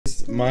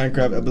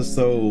Minecraft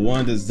episode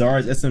 1, the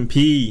Zars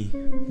SMP.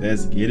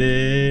 Let's get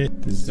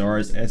it. The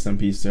Zars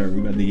SMP server.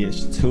 We about to get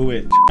to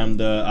it. I'm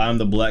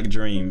the Black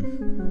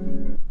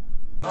Dream.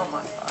 Oh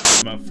my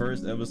god. My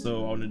first episode,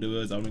 all I want to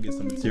do is I want to get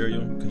some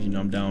material because you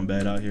know I'm down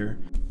bad out here.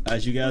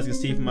 As you guys can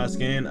see from my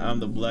skin, I'm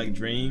the Black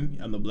Dream.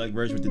 I'm the black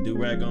version with the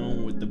do-rag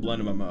on with the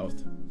blunt in my mouth.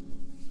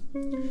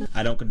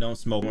 I don't condone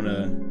smoke. I want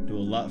to do a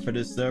lot for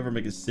this server,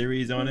 make a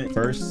series on it.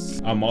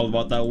 First, I'm all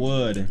about that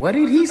wood. What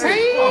did he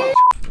say?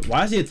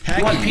 Why is he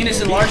attacking me?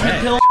 Penis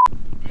enlargement pill?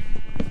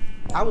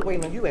 I was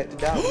waiting on you at the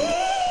door.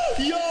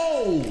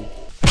 Yo!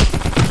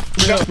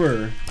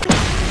 Jumper.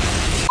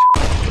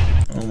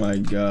 Oh my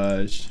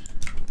gosh.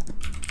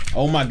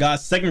 Oh my god,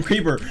 second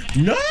creeper.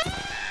 No!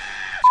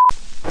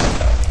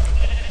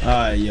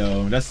 Alright,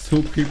 yo. That's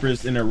 2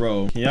 creepers in a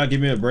row. Can y'all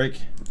give me a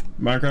break?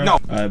 Minecraft? No.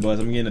 Alright, boys.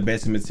 I'm getting the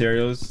basic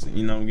materials.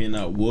 You know, I'm getting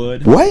out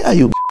wood. Why are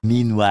you?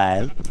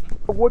 Meanwhile,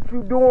 what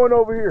you doing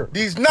over here?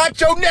 These not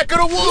your neck of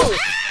the woods.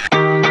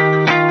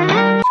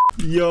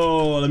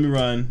 Yo, let me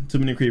run. Too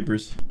many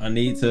creepers. I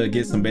need to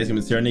get some basic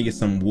material. I need to get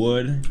some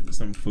wood,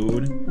 some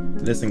food.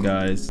 Listen,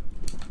 guys.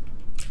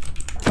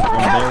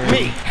 Help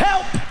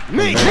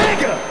me,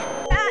 nigga.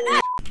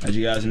 As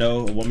you guys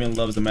know, a woman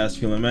loves a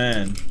masculine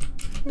man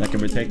that can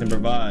protect and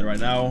provide. Right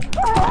now,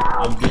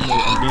 I'm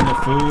getting the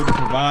food,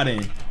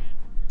 providing.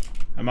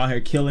 I'm out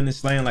here killing and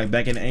slaying like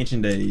back in the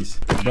ancient days.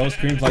 Bro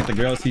screams like the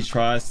girls he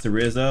tries to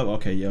riz up.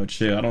 Okay, yo,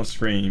 chill. I don't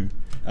scream.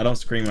 I don't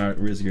scream at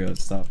riz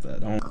girls. Stop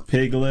that. Don't.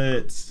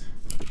 Piglets.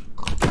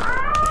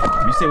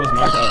 If you say what's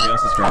Minecraft, okay,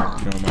 unsubscribe.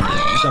 You don't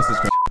mind. Just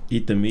unsubscribe.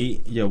 Eat the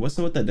meat. Yo, what's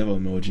up with that devil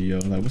emoji, yo?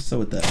 Like, what's up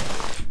with that?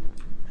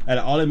 Out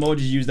of all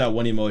emojis, use that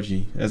one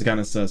emoji. That's kind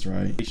of sus,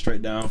 right?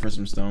 Straight down for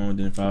some stone,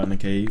 then found in the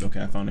cave.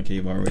 Okay, I found the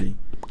cave already.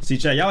 See,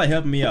 chat, y'all are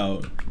helping me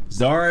out.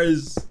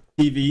 Zars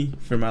TV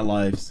for my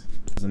lives.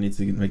 I need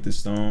to make the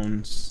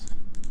stones.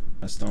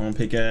 A stone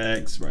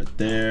pickaxe right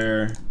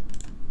there.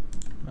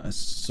 A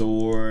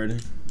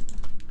sword.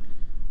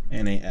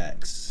 And an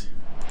axe.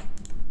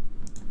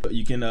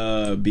 You can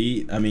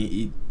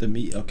eat the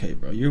meat. Okay,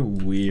 bro, you're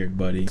weird,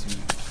 buddy.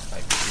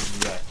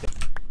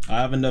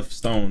 I have enough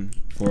stone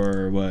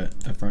for what?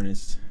 A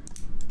furnace.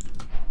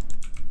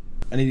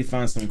 I need to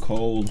find some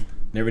coal.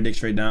 Never dig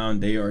straight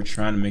down. They are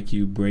trying to make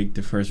you break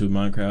the first with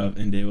Minecraft,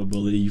 and they will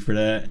bully you for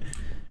that.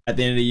 At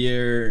the end of the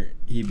year,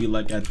 he'd be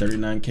like at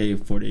 39k,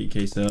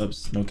 48k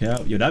subs. No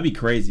cap. Yo, that'd be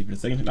crazy for the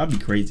second. That'd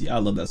be crazy. I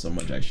love that so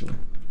much, actually.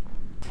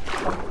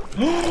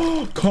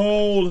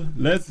 Coal.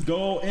 Let's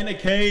go in a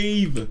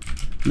cave.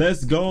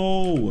 Let's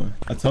go.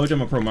 I told you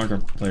I'm a pro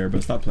Minecraft player,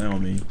 but stop playing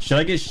on me. Should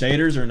I get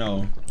shaders or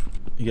no?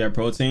 You got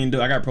protein?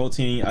 Dude, I got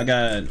protein. I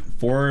got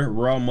 4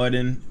 raw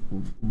mutton.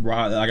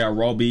 I got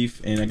raw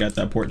beef, and I got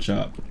that pork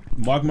chop.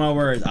 Mark my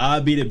words.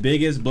 I'll be the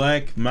biggest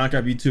black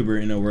Minecraft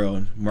YouTuber in the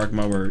world. Mark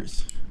my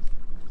words.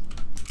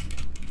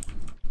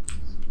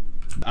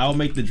 I'll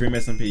make the Dream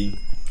SMP.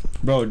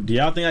 Bro, do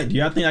y'all think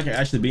I can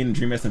actually be in the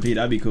Dream SMP?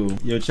 That'd be cool.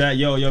 Yo, chat,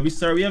 yo,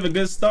 we have a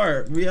good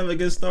start. We have a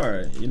good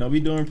start. You know,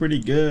 we doing pretty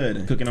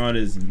good. Cooking all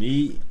this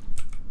meat.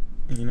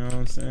 You know what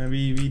I'm saying?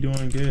 We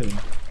doing good.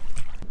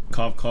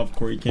 Cough, cough,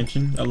 Corey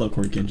Kenshin. I love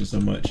Corey Kenshin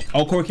so much.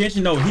 Oh, Corey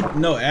Kenshin,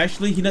 no,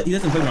 actually, he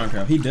doesn't play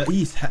Minecraft.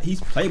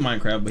 He's played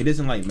Minecraft, but he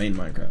doesn't like main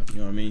Minecraft. You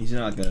know what I mean? He's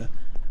not like a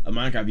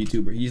Minecraft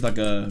YouTuber. He's like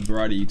a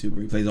variety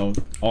YouTuber. He plays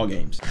all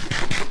games.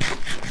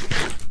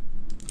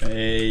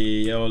 Hey,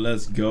 yo,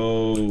 let's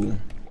go.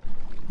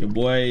 Yo,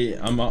 boy,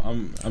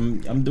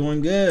 I'm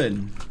doing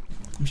good.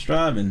 I'm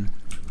striving.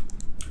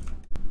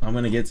 I'm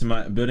gonna get to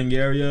my building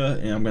area,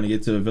 and I'm gonna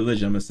get to a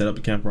village. I'm gonna set up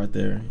a camp right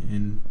there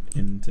and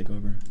take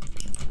over.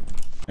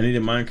 I need a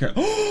Minecraft.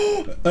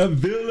 Oh, a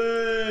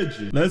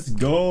village. Let's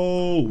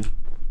go.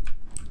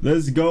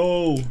 Let's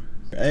go.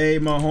 Hey,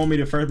 my homie,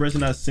 the first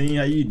person I seen.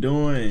 How you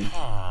doing?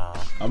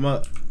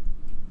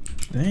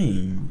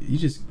 Dang,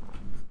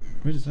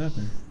 what just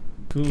happened?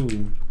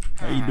 Cool.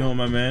 How you doing,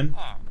 my man?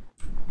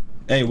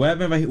 Hey, what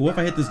if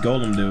I hit this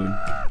golem dude?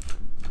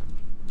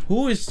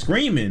 Who is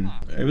screaming?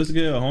 Hey, what's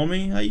good,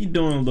 homie? How you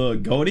doing, little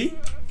goatee?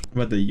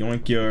 I'm about to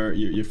yoink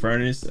your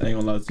furnace. I ain't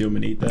gonna lie to you, I'm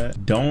gonna eat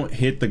that. Don't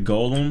hit the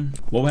golem.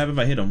 What would happen if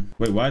I hit him?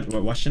 Wait,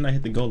 why shouldn't I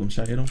hit the golem?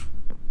 Should I hit him?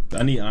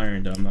 I need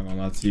iron, though. I'm not gonna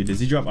lie to you.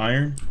 Does he drop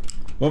iron?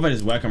 What if I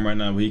just whack him right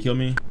now? Will he kill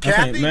me?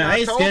 Kathy, man, I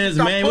ain't scared of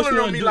this, man. What you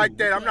gonna do? Like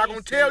that? I'm not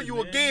gonna tell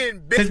you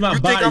again, bitch. It's my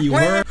body, you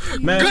heard?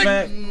 Matter of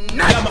fact,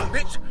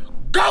 bitch.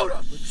 Go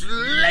to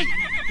sleep.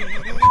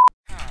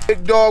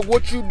 Big dog,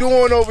 what you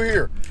doing over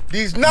here?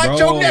 These not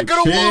your neck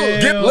of the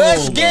woods.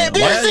 Let's get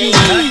busy.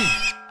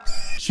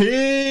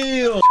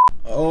 Chill.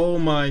 Oh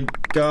my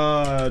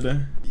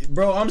god.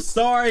 Bro, I'm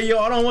sorry, yo.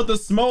 I don't want the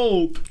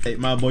smoke. Hey,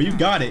 my boy, you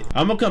got it.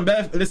 I'm gonna come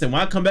back. Listen, when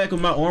I come back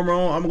with my armor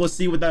on, I'm gonna go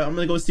see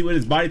what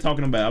his body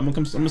talking about. I'm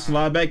gonna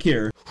slide back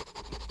here.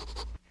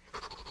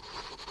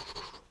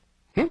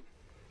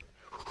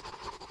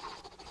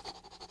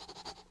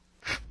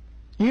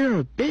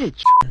 you're a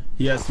bitch.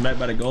 He got smacked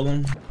by the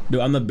golem.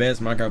 Dude, I'm the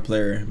best Minecraft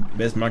player,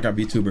 best Minecraft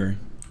YouTuber.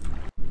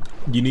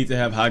 You need to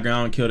have high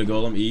ground, kill the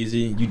golem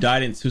easy. You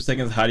died in 2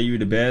 seconds. How do you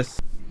the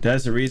best?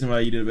 That's the reason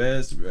why you do the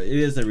best. It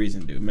is the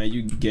reason, dude. Man,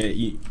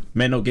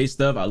 man, no gay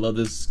stuff. I love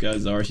this guy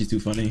Zars. She's too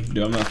funny.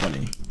 Dude, I'm not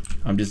funny.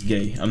 I'm just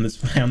gay. I'm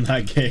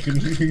not gay.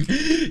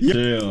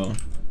 Chill.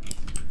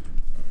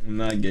 I'm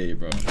not gay,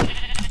 bro.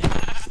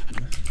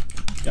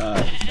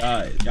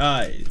 Guys,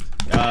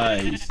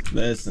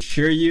 listen.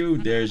 Assure you,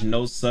 there's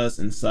no sus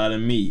inside of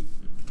me.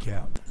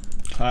 Yeah.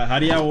 How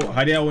do y'all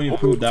want me to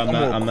prove that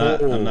I'm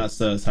not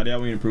sus? How do y'all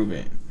want me to prove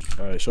it?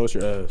 All right, show us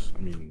your ass. I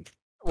mean,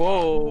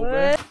 Whoa,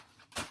 man.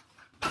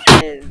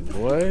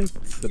 what?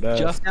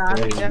 Just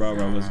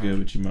Bro, what's good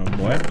with you, my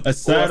boy?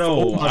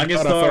 Asado, I can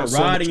start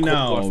riding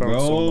now,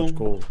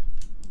 bro.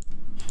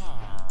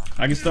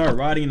 I can start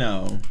riding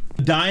now.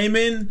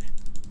 Diamond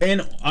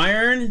and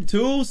iron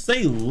too?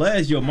 Say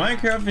less. Yo,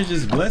 Minecraft is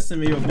just blessing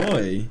me, your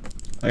boy.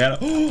 I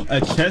got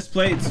a chest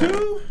plate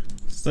too?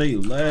 Say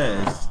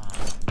less.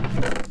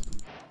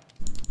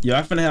 Yo,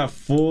 I finna have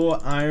full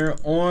iron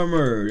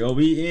armor. Yo,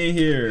 we in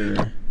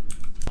here.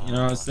 You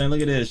know what I'm saying?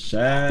 Look at this,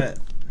 chat.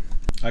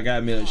 I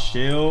got me a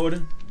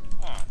shield.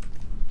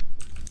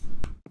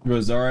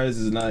 Zars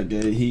is not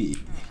good. He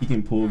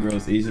can pull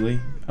girls easily.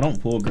 I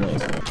don't pull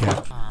girls, bro.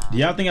 Do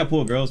y'all think I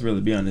pull girls?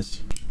 Really, be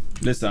honest.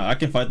 Listen, I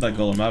can fight that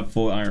golem. I have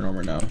full iron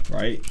armor now,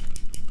 right?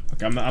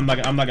 Okay, I'm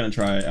not gonna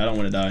try it. I don't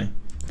want to die.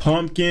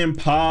 Pumpkin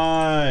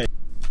pie.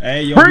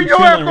 Hey, yo, bring we your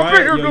chilling, ass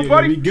right? up here,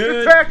 buddy. We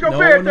good?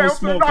 No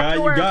smoke, guy.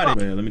 You got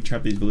it. Wait, let me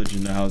trap these villagers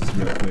in the house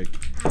real quick.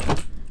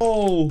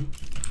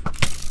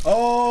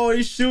 Oh,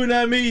 he's shooting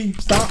at me.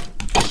 Stop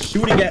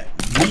shooting at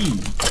me.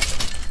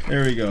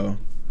 There we go.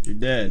 You're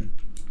dead.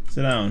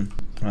 Sit down.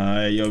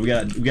 Alright, yo, we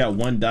got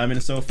 1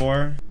 diamond so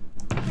far.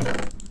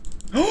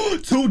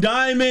 2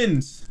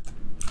 diamonds.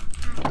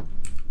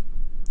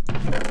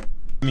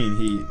 I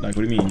mean, what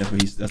do you mean?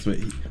 That's what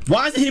he.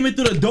 Why is he hitting me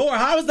through the door?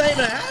 How is that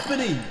even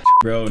happening?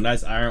 Bro,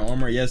 nice iron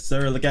armor. Yes,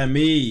 sir. Look at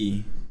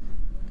me.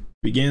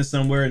 We getting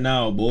somewhere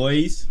now,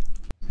 boys.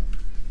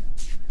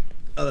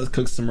 Oh, let's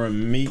cook some more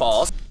meat.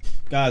 Pause.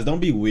 Guys, don't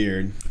be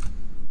weird.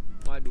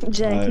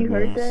 Jack, you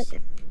heard that?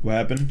 What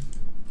happened?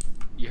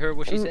 You heard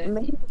what she said?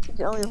 Maybe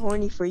she's only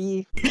horny for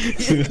you.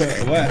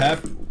 What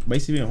happened?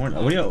 Macy being horny.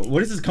 Where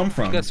does this come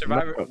from? Because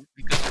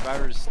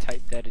survivors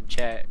typed that in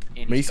chat.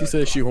 And Macy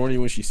said she horny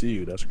when she see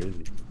you. That's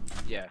crazy.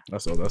 Yeah.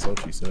 That's all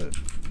she said.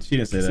 She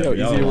didn't say that. See how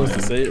easy it was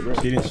to say it, bro?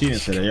 She didn't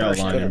say that. Y'all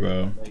lying,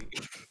 bro.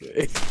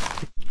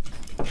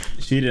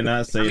 She did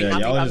not say that.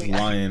 Y'all are just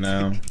lying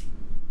now.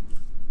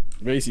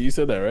 Macy, you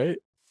said that, right?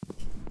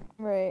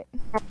 Right.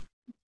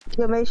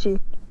 Yo, Macy.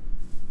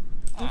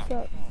 What's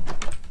up?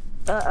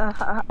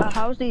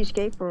 How's the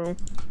escape room?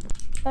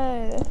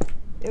 It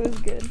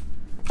was good.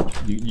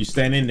 You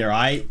stand in there,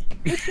 right?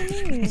 What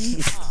you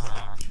mean?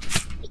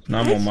 No,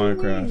 I'm on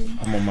Minecraft.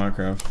 I'm on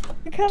Minecraft.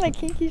 What kind of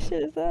kinky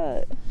shit is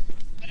that?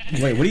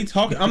 Wait, what are you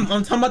talking? I'm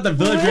talking about the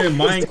villager in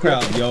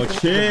Minecraft, yo.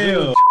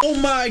 Chill. Oh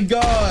my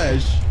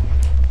gosh.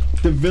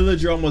 The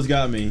villager almost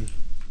got me.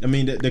 I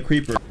mean, the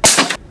creeper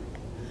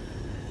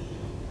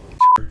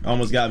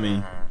almost got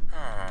me.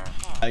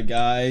 Hi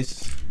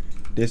guys,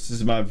 this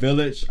is my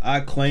village. I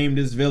claim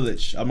this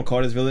village. I'm gonna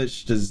call this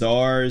village the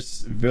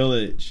Zars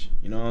village.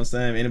 You know what I'm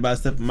saying? If anybody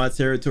step in my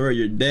territory,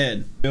 you're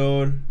dead.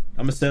 I'm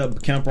gonna set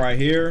up camp right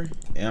here,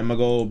 and I'm gonna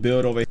go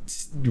build over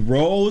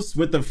rows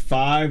with the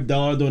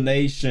 $5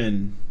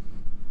 donation.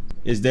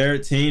 Is there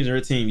teams or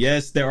a team?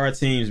 Yes, there are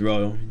teams,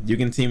 bro. You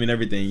can team and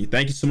everything.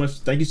 Thank you so much.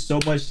 Thank you so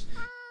much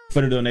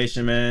for the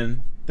donation,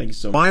 man. Thank you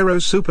so much.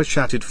 Myro super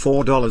chatted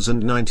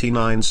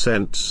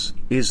 $4.99.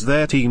 Is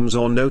there teams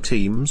or no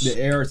teams?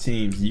 There are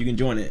teams. You can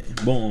join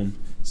it. Boom.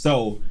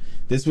 So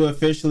this will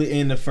officially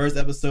end the first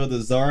episode of the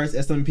Zars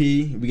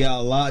SMP. We got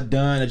a lot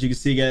done. As you can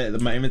see, got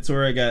my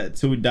inventory. I got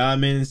 2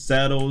 diamonds,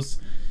 saddles,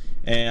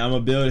 and I'm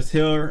gonna build this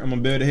here. I'm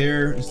gonna build it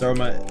here and start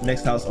my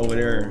next house over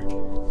there.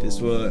 This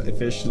will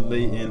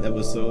officially end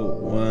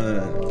episode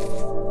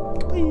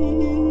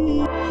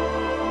 1. Bye.